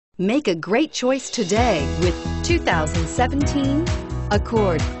Make a great choice today with 2017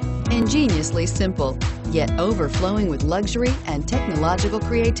 Accord. Ingeniously simple, yet overflowing with luxury and technological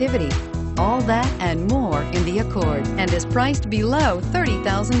creativity. All that and more in the Accord, and is priced below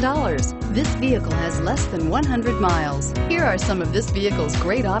 $30,000. This vehicle has less than 100 miles. Here are some of this vehicle's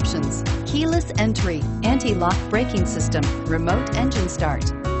great options: keyless entry, anti-lock braking system, remote engine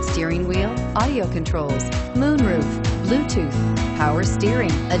start, steering wheel audio controls, moonroof, Bluetooth, power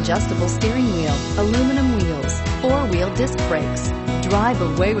steering, adjustable steering wheel, aluminum wheels, four-wheel disc brakes. Drive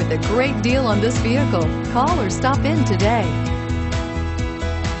away with a great deal on this vehicle. Call or stop in today.